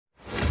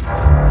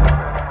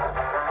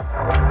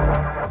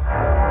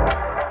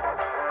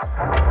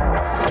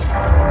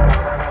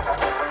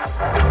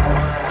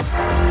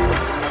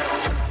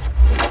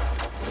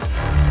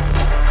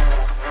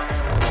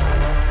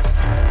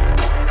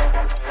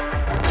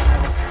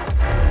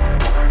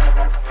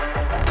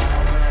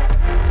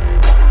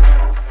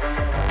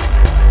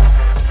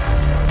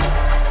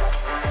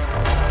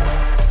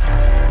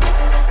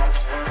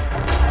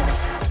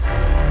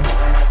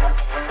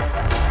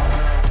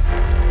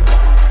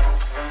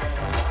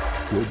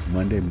Good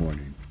Monday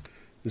morning.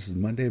 This is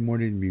Monday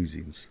Morning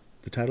Musings.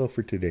 The title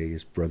for today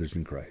is Brothers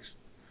in Christ.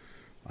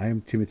 I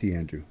am Timothy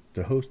Andrew,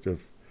 the host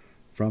of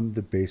From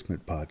the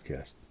Basement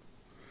podcast.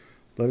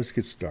 Let us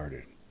get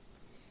started.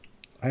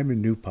 I am a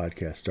new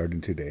podcast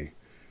starting today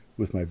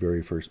with my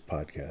very first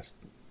podcast.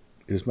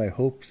 It is my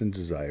hopes and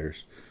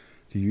desires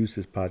to use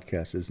this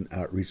podcast as an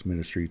outreach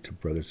ministry to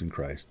brothers in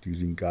Christ,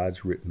 using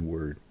God's written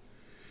word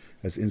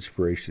as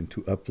inspiration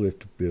to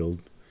uplift, build,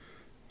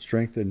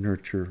 strengthen,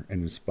 nurture,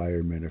 and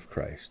inspire men of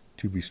Christ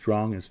to be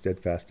strong and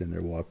steadfast in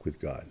their walk with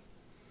God.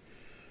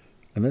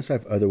 Unless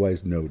I've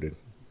otherwise noted,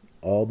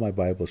 all my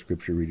Bible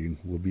scripture reading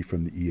will be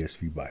from the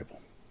ESV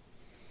Bible.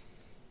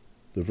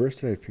 The verse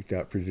that I've picked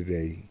out for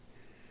today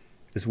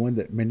is one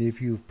that many of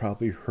you have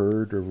probably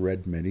heard or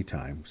read many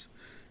times.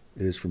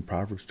 It is from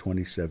Proverbs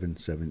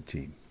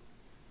 27:17.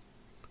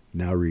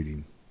 Now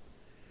reading.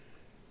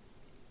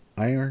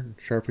 Iron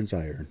sharpens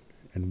iron,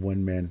 and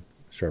one man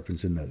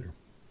sharpens another.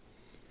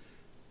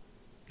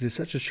 It is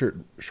such a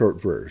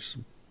short verse,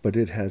 but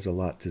it has a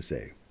lot to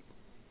say.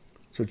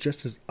 So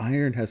just as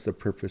iron has the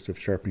purpose of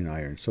sharpening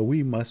iron, so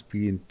we must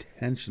be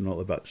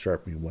intentional about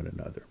sharpening one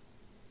another.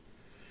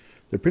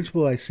 The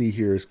principle I see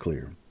here is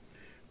clear.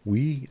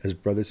 We, as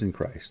brothers in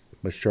Christ,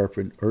 must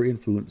sharpen or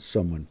influence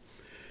someone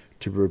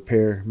to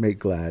prepare, make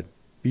glad,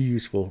 be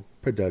useful,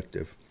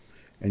 productive,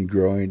 and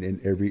growing in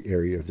every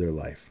area of their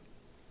life.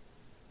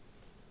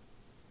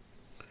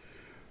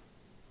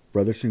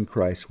 Brothers in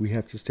Christ, we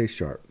have to stay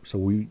sharp so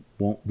we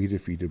won't be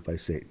defeated by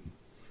Satan.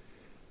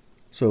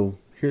 So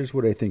here's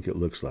what I think it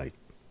looks like.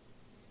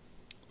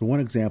 The one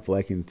example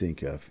I can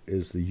think of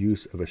is the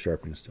use of a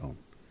sharpening stone.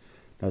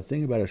 Now the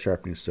thing about a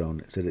sharpening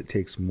stone is that it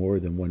takes more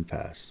than one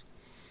pass.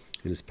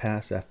 It is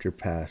pass after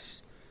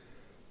pass,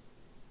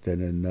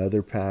 then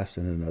another pass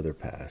and another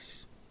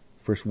pass.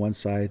 First one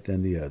side,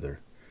 then the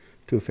other,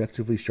 to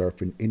effectively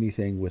sharpen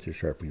anything with a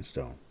sharpening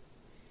stone.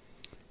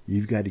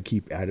 You've got to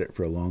keep at it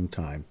for a long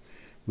time,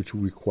 which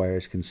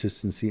requires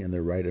consistency and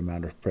the right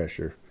amount of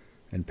pressure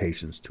and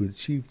patience to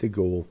achieve the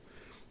goal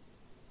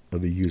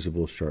of a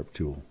usable, sharp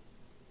tool.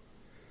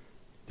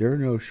 There are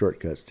no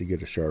shortcuts to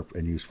get a sharp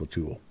and useful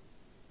tool.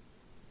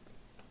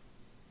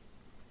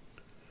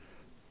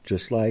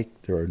 Just like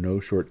there are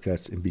no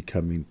shortcuts in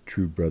becoming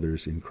true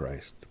brothers in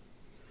Christ.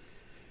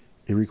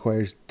 It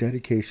requires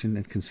dedication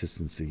and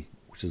consistency,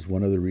 which is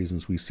one of the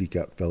reasons we seek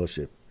out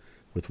fellowship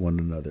with one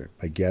another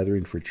by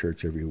gathering for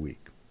church every week.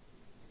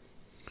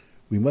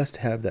 We must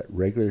have that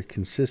regular,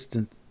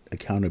 consistent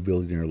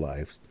accountability in our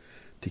lives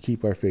to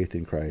keep our faith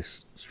in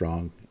Christ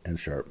strong and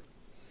sharp.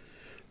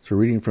 So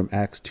reading from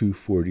Acts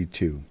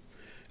 2:42,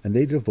 and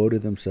they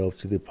devoted themselves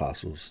to the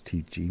apostles'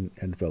 teaching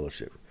and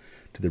fellowship,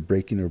 to the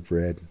breaking of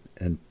bread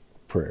and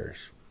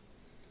prayers.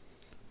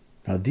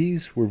 Now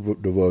these were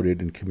devoted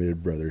and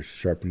committed brothers,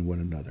 sharpening one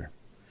another.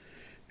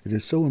 It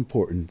is so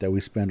important that we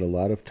spend a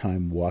lot of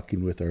time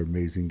walking with our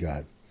amazing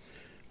God,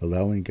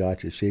 allowing God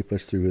to shape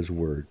us through His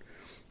Word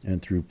and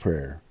through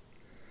prayer.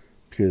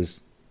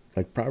 Because,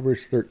 like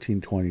Proverbs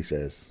 13:20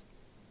 says,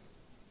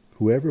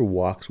 whoever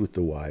walks with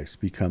the wise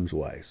becomes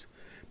wise,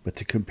 but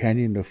the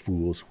companion of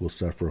fools will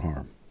suffer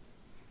harm.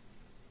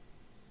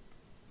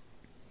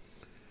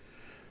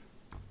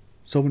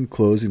 So in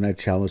closing, I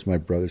challenge my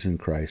brothers in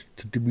Christ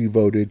to be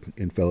devoted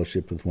in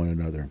fellowship with one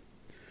another.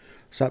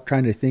 Stop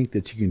trying to think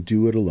that you can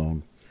do it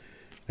alone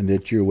and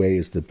that your way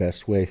is the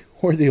best way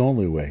or the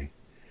only way.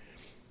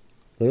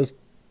 Let us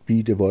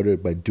be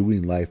devoted by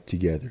doing life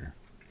together,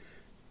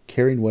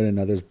 carrying one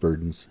another's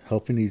burdens,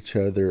 helping each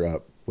other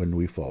up when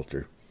we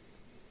falter.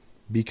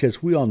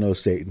 Because we all know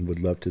Satan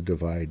would love to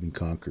divide and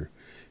conquer,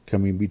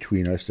 coming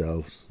between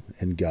ourselves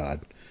and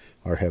God,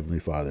 our Heavenly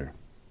Father.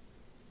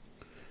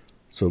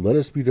 So let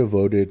us be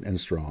devoted and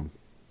strong,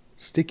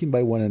 sticking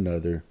by one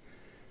another.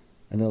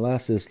 And the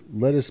last is,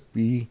 let us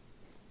be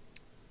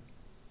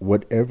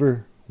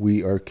whatever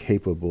we are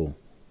capable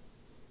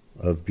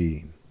of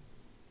being.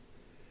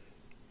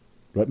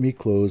 Let me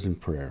close in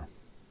prayer.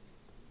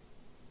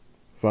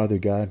 Father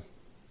God,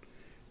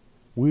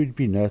 we would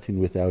be nothing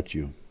without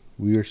you.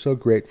 We are so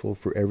grateful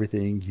for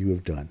everything you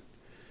have done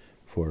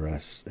for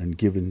us and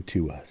given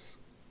to us.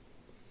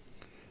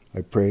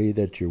 I pray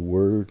that your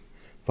word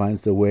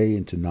finds the way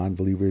into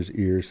non-believers'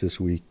 ears this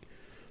week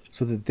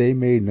so that they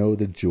may know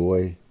the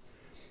joy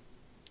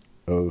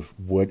of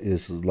what it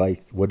is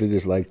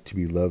like to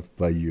be loved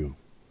by you.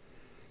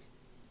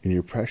 In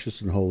your precious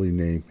and holy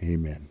name,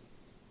 amen.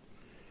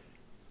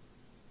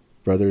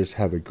 Brothers,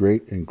 have a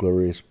great and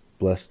glorious,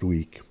 blessed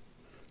week,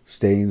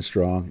 staying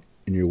strong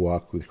in your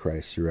walk with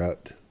Christ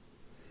throughout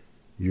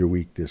your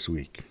week this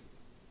week.